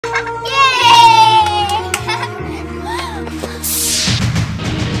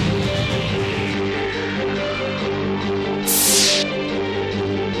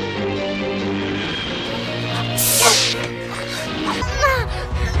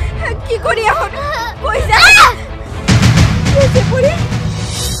করি এখন? কই যা? এসে পড়ি।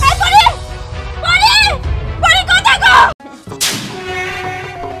 এই পড়ি! পড়ি! পড়ি কথা কও।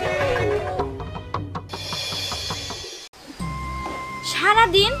 সারা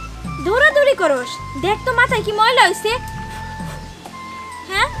দিন দৌড়াদৌড়ি করস, দেখ তো মাথায় কি ময়লা হইছে।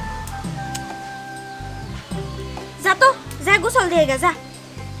 হ্যাঁ, যা তো, যা গোসল দিয়ে গা, যা।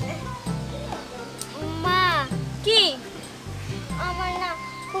 মা, কি? আমার না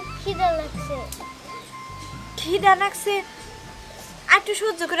খুব খিদা লাগছে। খিদা লাগছে? একটু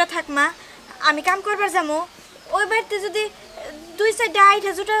সহ্য করে থাক মা, আমি কাম করবার যাবো। ওই বাড়িতে যদি 2-4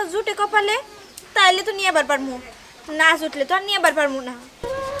 আইটা জুটে কপালে, তাইলে তো নিয়ে আবার পারমু, না জুটলে তো আর নিয়ে আবার পারমু না।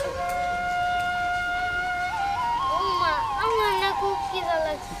 মা, আমার না খুব খিদা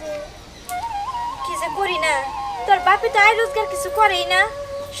লাগছে। কি যে করি না, তোর বাপে তো আয় রোজগার কিছু করেই না,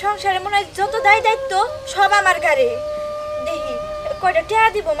 সংসারে মনে হয় যত দায় দায়িত্ব সব আমার ঘরে। দেখি কয়টা টেয়া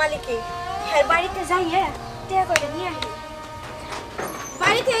দিব মালিকে, হ্যাঁ বাড়িতে যাই, হ্যাঁ টেয়া কয়টা নিয়ে আসি।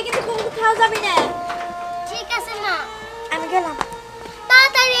 বাড়ি থেকে কিন্তু কোনো খাওয়া যাবে না। ঠিক আছে মা, আমি গেলাম।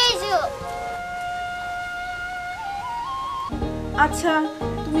 তাড়াতাড়ি এসো। আচ্ছা,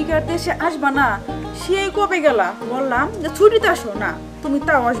 তুমি কি আর দেশে আসবা না? সেই কবে গেলা? বললাম যে ছুটিতে আসো না, তুমি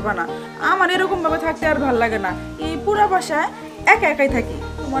তাও আসবা না। আমার এরকম ভাবে থাকতে আর ভাল লাগে না, এই পুরা বাসায় একা একাই থাকি।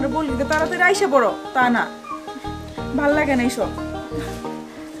 তোমার বলি যে তাড়াতাড়ি আইসে পড়ো, তা না, ভাল লাগে না এইসব।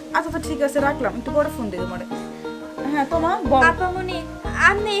 আচ্ছা তো ঠিক আছে, রাখলাম, একটু পরে ফোন দিই তোমারে। হ্যাঁ তোমার বল। আপামনি,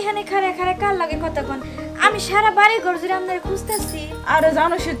 আপনি এখানে খাড়া খাড়া কার লাগে কথা কোন? আমি সারা বাড়ি ঘর জুড়ে আপনার খুঁজতেছি। আরে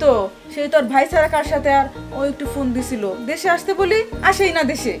জানোসই তো, সেই তোর ভাই ছাড়া কার সাথে আর ও একটু ফোন দিছিল, দেশে আসতে বলি আসেই না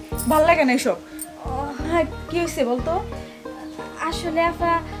দেশে, ভাল লাগে না এইসব। হ্যাঁ কি হয়েছে বলতো? আসলে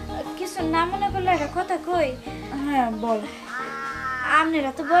আপা কিছু না মনে করলে একটা কথা কই। হ্যাঁ বল।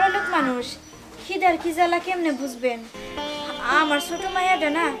 আপনারা তো বড় লোক মানুষ, খিদার কি জ্বালা কেমনে বুঝবেন? আমার ছোট মাইয়াটা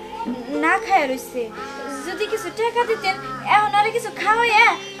না না খায় রইছে, যদি কিছু টাকা দিতেন এখন আর কিছু খাওয়াইয়া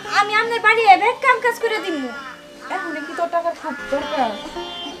আমি আপনার বাড়ি ব্যাগ কাম কাজ করে দিব। এখন কি তোর টাকার খুব দরকার?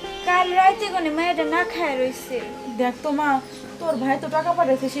 কাল রাইতে গনে মাইয়াটা না খায় রইছে। দেখ তো মা, তোর ভাই তো টাকা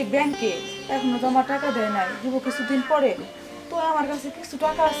পাঠাইছে সেই ব্যাংকে, এখনো তো আমার টাকা দেয় নাই, দিব কিছুদিন পরে। তো আমার কাছে কিছু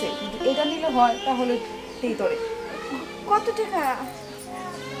টাকা আছে, কিন্তু এটা নিলে হয় তাহলে এই তোরে। কত টাকা?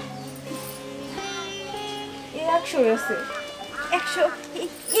 100 আছে। 100?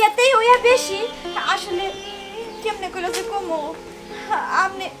 এতেই ওয়া বেশি? আসলে কেমনে করে যে কমো?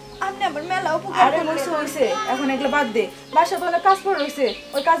 আপনি আপনি আবার মেলা উপকার আরে করলেন। হইছে, এখন এগুলো বাদ দে, বাসা তো অনেক কাজ পড়ে রয়েছে,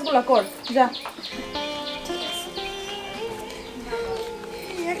 ওই কাজগুলো কর যা।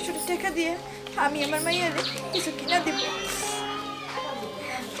 100 টাকা দিয়ে আমি আমার মাইয়ার কিছু কিনা দিব।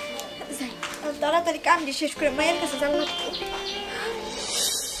 যাই, তাড়াতাড়ি কামটি শেষ করে মায়ের কাছে যাবো।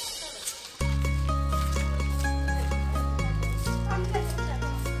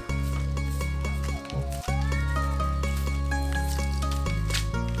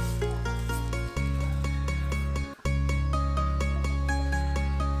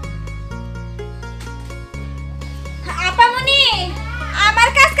 আপামনি, আমার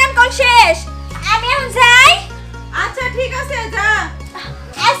কাজ কাম কল শেষ, আমি এখন যাই। আচ্ছা ঠিক আছে, যা।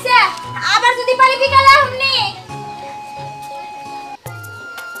 আচ্ছা, আবার যদি পারি বিকালে আমনি।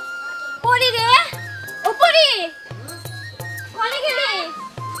 পরি রে, ও পরি, কোনে গেলি?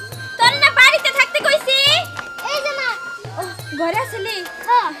 তোর না বাড়িতে থাকতে কইছি। এই যে মা। ও ঘরে আসলি?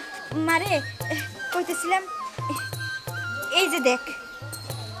 হ্যাঁ। মারে কইতেছিলাম, এই যে দেখ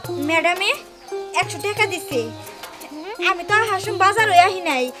ম্যাডামে 100 টাকা দিছে। আমি তো হাসুম বাজার হয়ে আহি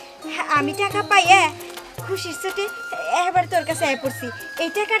নাই, আমি টাকা পাইয়া খুশির সাথে এবার তোর কাছে আয় পড়ছি। এই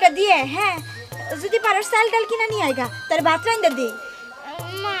টাকাটা দিয়ে হ্যাঁ যদি পারো চাল ডাল কিনা নিয়ে আইগা, তার ভাত রাইন্দা দে।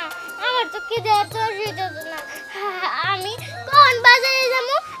 মা, আমার তো খিদে তোর হইতো না, আমি কোন বাজারে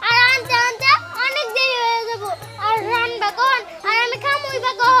যাবো আর আনতে আনতে অনেক দেরি হয়ে যাবো, আর রান্না কোন আর আমি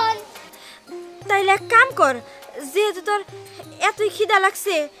খামুইবা কোন? তাইলে এক কাম কর, যেহেতু তোর এতই খিদা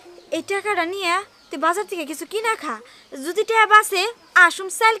লাগছে, এই টাকাটা নিয়ে তুই বাজার থেকে কিছু কিনা খা। যদি টাকা বাঁচে আসুম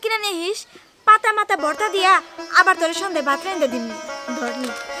চাল কিনা নিস, পাতা মাতা ভর্তা দিয়া আবার তোর সন্ধ্যায় ভাত রাইন্দা দিন। ধরনি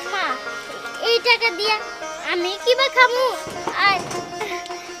মা, এই টাকা দিয়া আমি কিবা খামু আর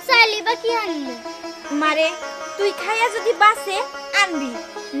চাইলি বা কি আনবো? মারে তুই খাইয়া যদি বাঁচে আনবি,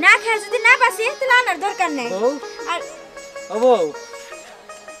 না খাইয়া যদি না বাঁচে তাহলে আনার দরকার নেই। আর ও বউ,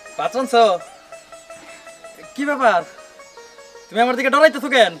 বাঁচনছো? কি ব্যাপার, তুমি আমার দিকে ডরাইতেছো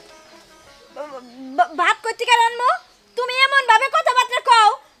কেন? ভাত করতে কার আনবো? তুমি এমন ভাবে কথাবার্তা কও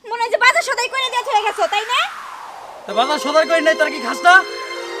মনে হয় যে বাজার সদাই করে দিয়ে চলে গেছো, তাই না? তো বাজার সদাই করি নাই, তোরা কি খাস না?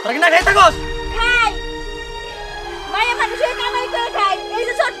 তোরা কি না খাই থাকস? খাই, মায়া মানুষের কামাই করে খাই। এই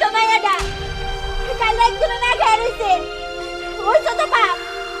যে ছোট্ট মায়াটা কাল একদিনও না খাই রইছে, ওই তো পাপ।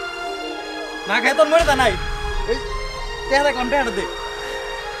 না খাই তোর মরে তা নাই এই টেহাটা কোন টেহাটা দে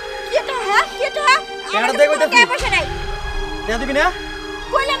কেটা টেহাটা দে কইতাছি টাকা পয়সা নাই টেহা দিবি না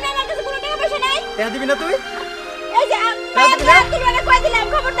কইলাম না আমার কাছে কোনো টাকা পয়সা নাই টেহা দিবি না তুই এই যে আমি কই দিলাম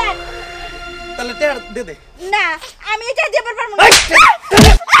খবরদার তাহলে টেহা দে দে না আমি এটা দিয়ে পারবো না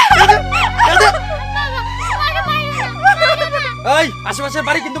এই আশেপাশে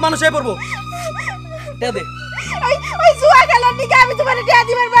বাড়ি কিন্তু মানুষ হয়ে পড়বো টেহা দে ওই জুয়া খেলার দিকে আমি তোমার টাকা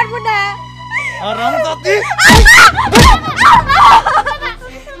দিবার পারবো না আর রাম দাদি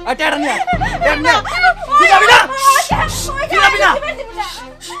আ টেহা নিয়া তুই যাবি না তুই যাবি না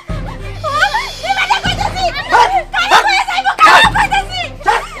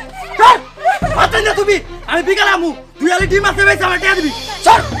তুমি আমি বিকাল আমু তুই আলি ডিম আছে ভাই আমার টেহা দিবি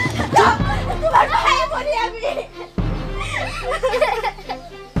চল তোমার ভাই বলি আমি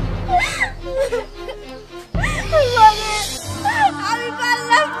আমি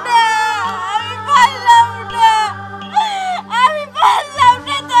পারলাম না তোর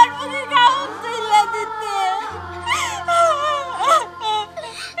মুখে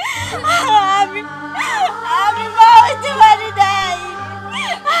খাওয়া তুলে দিতে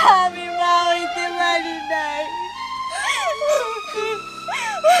আমি মা হইতে পারি নাই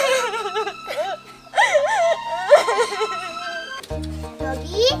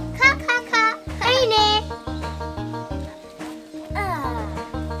ডগি খা খা খা এই নে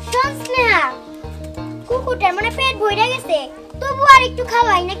শোন স্নেহা কুকুরটার মানে পেট ভরে গেছে তবু আর একটু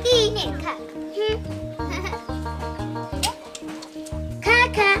খাওয়াই নাকি নে খা খা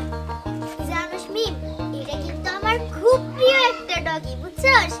খা জানোস মিম এটা কিন্তু আমার খুব প্রিয় একটা ডগি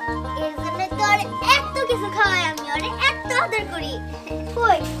বুঝছস এর জন্য তো আর এত কিছু খাওয়াই আমি ওরে এত আদর করি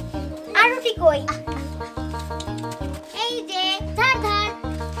কই আর রুটি কই এই যে ধর ধর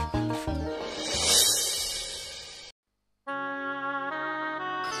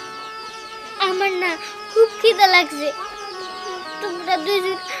আমার না খুব খিদে লাগছে তোমরা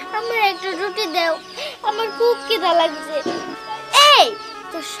দুইজন আমার একটা রুটি দাও আমার খুব খিদে লাগছে এই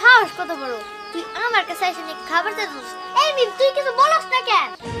তোর সাহস কত বড় তুই আমার কাছে এসে খাবার চাইছিস এই মিম তুই কিছু বলস না কেন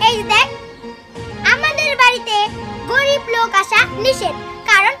এই যে দেখ আমাদের বাড়িতে গরিব লোক আসা নিষেধ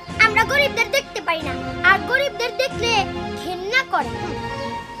কারণ আমরা গরিবদের দেখতে পারি না আর গরিবদের দেখলে ঘৃণা করে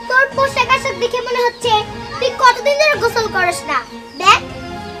তোর পোশাক আশাক দেখে মনে হচ্ছে তুই কতদিন ধরে গোসল করিস না দেখ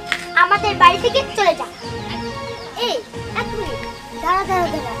আমাদের বাড়ি থেকে চলে যা এই এক মিনিট দাঁড়া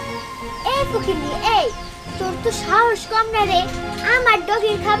এই ফকিনি এই তোর তো সাহস কম না রে আমার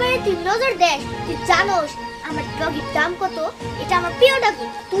ডগির খাবারে তুই নজর দেস তুই জানোস আমার ডগির দাম কত এটা আমার প্রিয় ডগি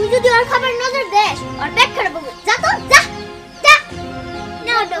তুই যদি ওর খাবার নজর দেস ওর ব্যাগ খারাপ হবে যা তো যা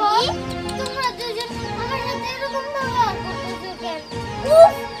না ডগি তোমরা দুজন আমার সাথে এরকম ব্যবহার করতেছো কেন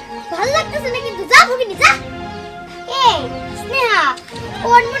উফ ভালো লাগতেছে না কিন্তু যা ফকিনি যা এই স্নেহা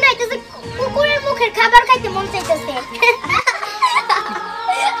ওর মনে হইতেছে কুকুরের মুখের খাবার খাইতে মন চাইতেছে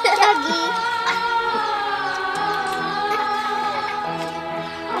ডগি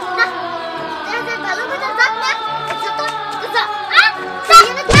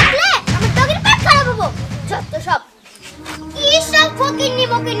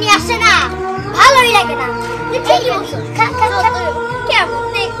আসে না ভালোই লাগে না ঠিকই বলছো কেমন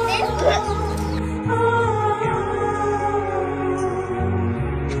দেখতে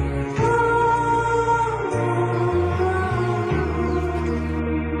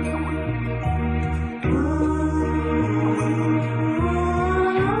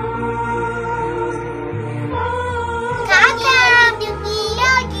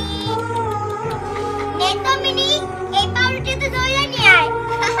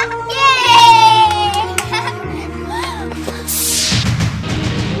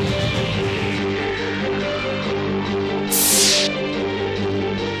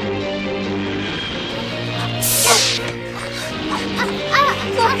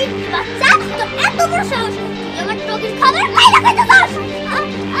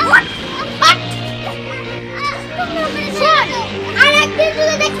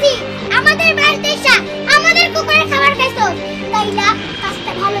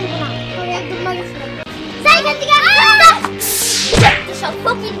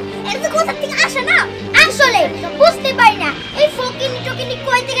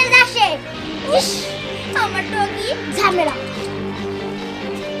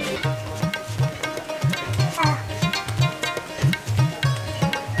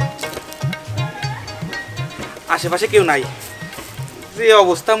আশেপাশে কেউ নাই যে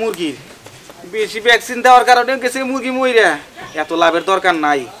অবস্থা মুরগির বেশি ভ্যাকসিন দেওয়ার কারণে গেছে মুরগি মইরা এত লাভের দরকার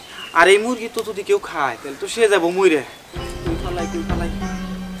নাই আর এই মুরগি তো যদি কেউ খায় তাহলে তো সে যাবো মইরা তুই ফালাই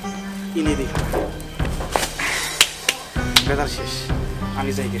কিনে দি বেদার শেষ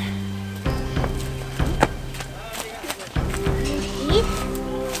আমি যাই গে দেখি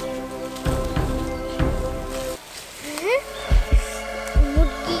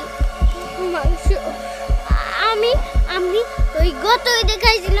মুরগি মাংস আমি আমি ওই গত ঈদে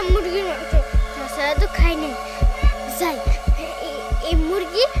খাইছিলাম মুরগির মাংস তাছাড়া তো খাই নাই যাই এই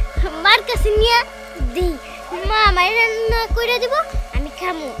মুরগি মার কাছে নিয়ে দিই মা আমার রান্না করে দিব আমি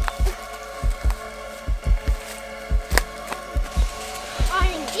খামু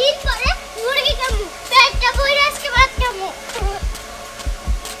অনেকদিন পরে মুরগি খামু পেটটা ভরে আজকে ভাত খামু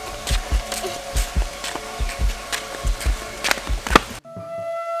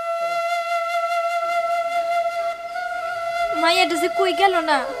মাইয়াটা যে কই গেল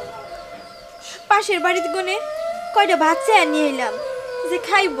না পাশের বাড়িতে গনে কয়টা ভাত চেয়ে নিয়ে এলাম যে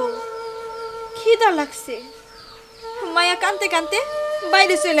খাইবো খিদা লাগছে মায়া কানতে কানতে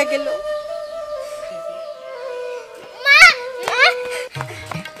বাইরে চলে গেল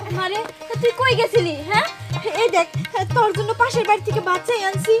মারে তুই কই গেছিলি হ্যাঁ এই দেখ তোর জন্য পাশের বাড়ি থেকে ভাত চেয়ে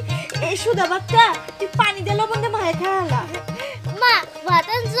আনছি এই সুদা ভাতটা তুই পানি দিয়ে লবণ দিয়ে মায়ে খাওয়ালা মা ভাত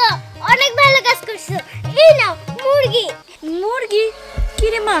আনছো অনেক ভালো কাজ করছো এই নাও মুরগি মুরগি কি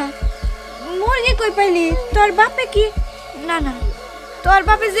রে মা মুরগি কই পাইলি তোর বাপে কি না না তোর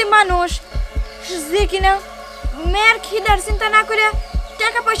বাপে যে মানুষ যে কিনা মেয়ের খিদার চিন্তা না করে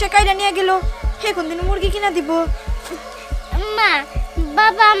টাকা পয়সা কাইরা নিয়ে গেল এখন দিন মুরগি কিনা দিব মা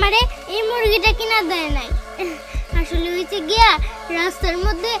বাবা আমারে এই মুরগিটা কিনা দেয় নাই আসলে হইছে গিয়া রাস্তার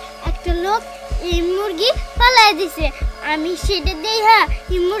মধ্যে একটা লোক এই মুরগি পালায় দিছে আমি সেটা দেইহা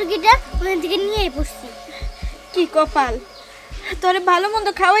এই মুরগিটা ওখান থেকে নিয়ে পড়ছি কি কপাল তোরে ভালো মন্দ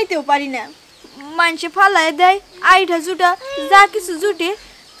খাওয়াইতেও পারি না মানুষে ফালায় দেয় আইটা জুটা যা কিছু জুটে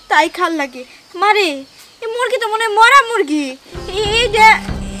তাই খাল লাগে মারে এই মুরগি তো মনে হয় মরা মুরগি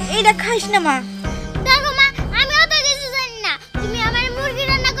এইটা খাইস না মা দেখো মা আমি অত কিছু জানি না তুমি আমার মুরগি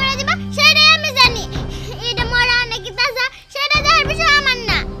রান্না করে দিবা সেটাই আমি জানি এটা মরা নাকি তাজা সেটা দেখার বিষয় আমার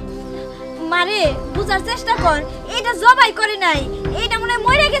না মারে বুঝার চেষ্টা কর এটা জবাই করে নাই এটা মনে হয়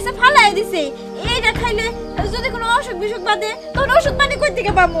মরে গেছে ফালায় দিছে এইটা খাইলে যদি কোনো অসুখ বিসুখ বাদে তখন ওষুধ পানি কই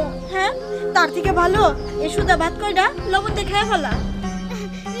থেকে পাবো হ্যাঁ তার থেকে ভালো এই সুদা ভাত কয়টা লবণ দিয়ে খায় ফেলা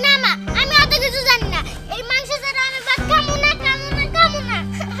না মা আমি অত কিছু জানি না এই মাংস ছাড়া আমি ভাত খামু না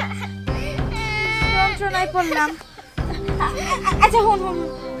যন্ত্রণায় পড়লাম আচ্ছা হন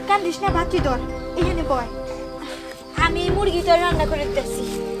কান্দিস না ভাত তুই ধর এখানে বয় আমি মুরগি তো রান্না করে দিতেছি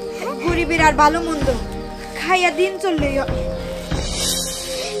গরিবের আর ভালো মন্দ খাইয়া দিন চললেই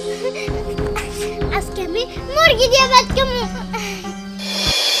আজকে আমি মুরগি দিয়ে ভাত খামু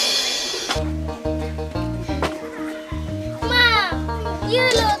মা কি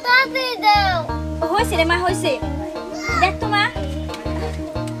হলো তাড়াতাড়ি দাও হয়েছে রে মা হয়েছে দেখ তো মা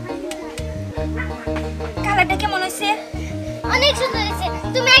কালারটা কেমন হয়েছে অনেক সুন্দর হয়েছে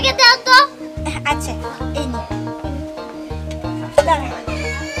তুমি আগে দাও তো আচ্ছা এই নে দাঁড়া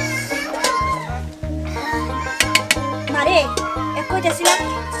মারে কইতাছিলাম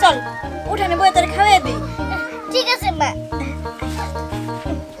চল উঠানে বয়ে তোর খাওয়াই দিই ঠিক আছে মা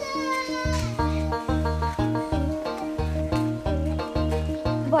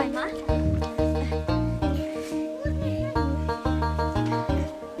বয় মা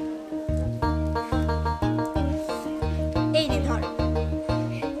এই নে ধর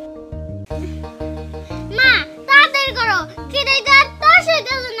মা তাড়াতাড়ি করো খিদেই তো তোর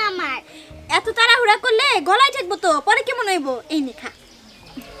সইতে না আমার এত তাড়াহুড়া করলে গলায় ঠেকবো তো পরে কেমন হইব এই নে খা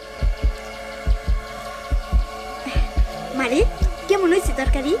মারে কেমন হয়েছে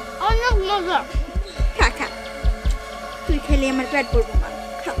তরকারি অনেক মজা খা খা তুই খেলে আমার পেট পড়বো মা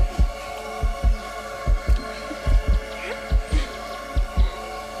খা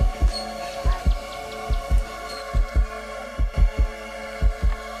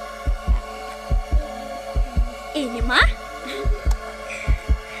এই নে মা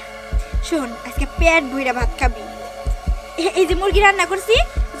শোন আজকে পেট ভইরা ভাত খাবি এই যে মুরগি রান্না করছি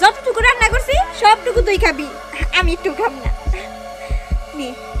যতটুকু রান্না করছি সবটুকু তুই খাবি আমি একটু খাব না নে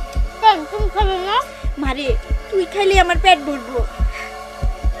তুমি খাবে না মারে তুই খাইলে আমার পেট ভরবো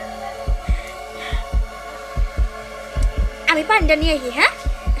আমি পান্ডা নিয়ে আহি হ্যাঁ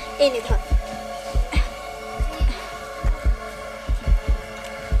এনে ধর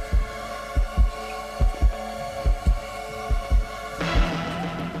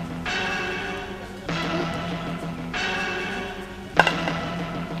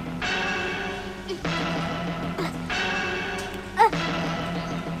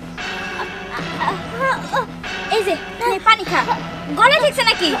এই যে পানি খা গলা ঠিকছে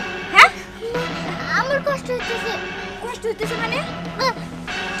নাকি হ্যাঁ আমার কষ্ট হচ্ছে কষ্ট হইতেছে মানে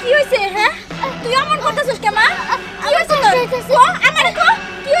কি হইছে হ্যাঁ তুই এমন করতেছিস কেন মা কি হইছে তোর আমারে কো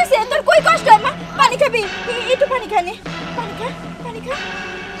কি হইছে তোর কই কষ্ট মা পানি খাবি একটু পানি খা নে পানি খা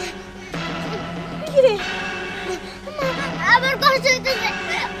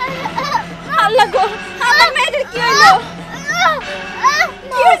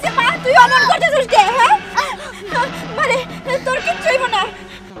অমন করতেছিস কে হ্যাঁ মানে তোর কিচ্ছু হইব না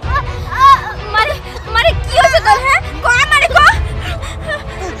মানে মানে কি হচ্ছে তোর হ্যাঁ আমারে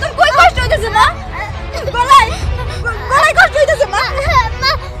তোর কই কষ্ট হইতেছে মা গলায় কষ্ট হইতেছে মা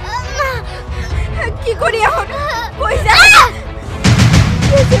কি করি এখন কই যা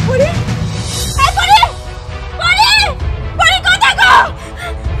কইছে পরি এই পরি পরি পরি কথা কও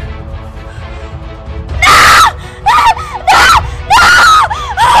না না না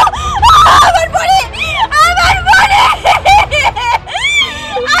আমার পরি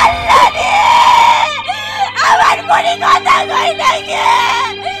আল্লাহ রে আমার পরি কথা কই না কে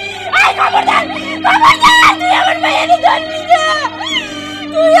আই খবরদার তুই আমার মায়ের ধরবি না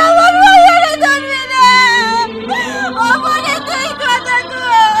তুই আমার মায়ের ধরবি না ও বলে তুই কথা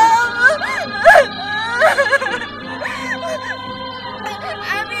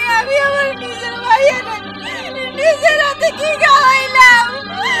আমি আমার নিজের মায়ের নিজের হাতে কি খাওয়াইলাম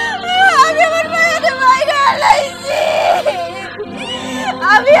আমি আমার মায়ের মায়ের হালাইছি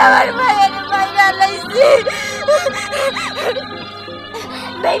আমি আমার মায়ের মায়ের হালাইছি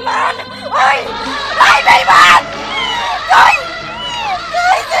বেঈমান ওই বেঈমান তুই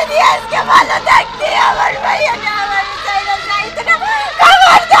যদি আজকে ভালো থাকতে আমার ভাইয়া না আমার চাইনা চাইতো না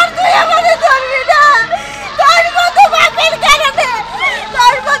খবরদার তুই আমাকে ধরবি না তোর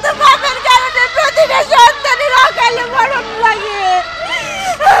মতো বাপের কারণে প্রতিটা সন্তানের অকালে মরণ লাগে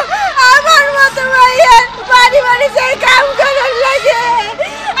আমার মতো ভাইয়া বাড়ি বাড়ি যাই কাম করার লাগে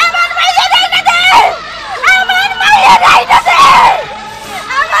আমার ভাইয়া রাইনা দে আমার ভাইয়া রাইনা দে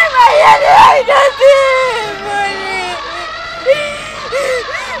আমার ভাইয়া রাইনা দে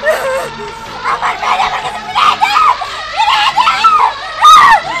আমার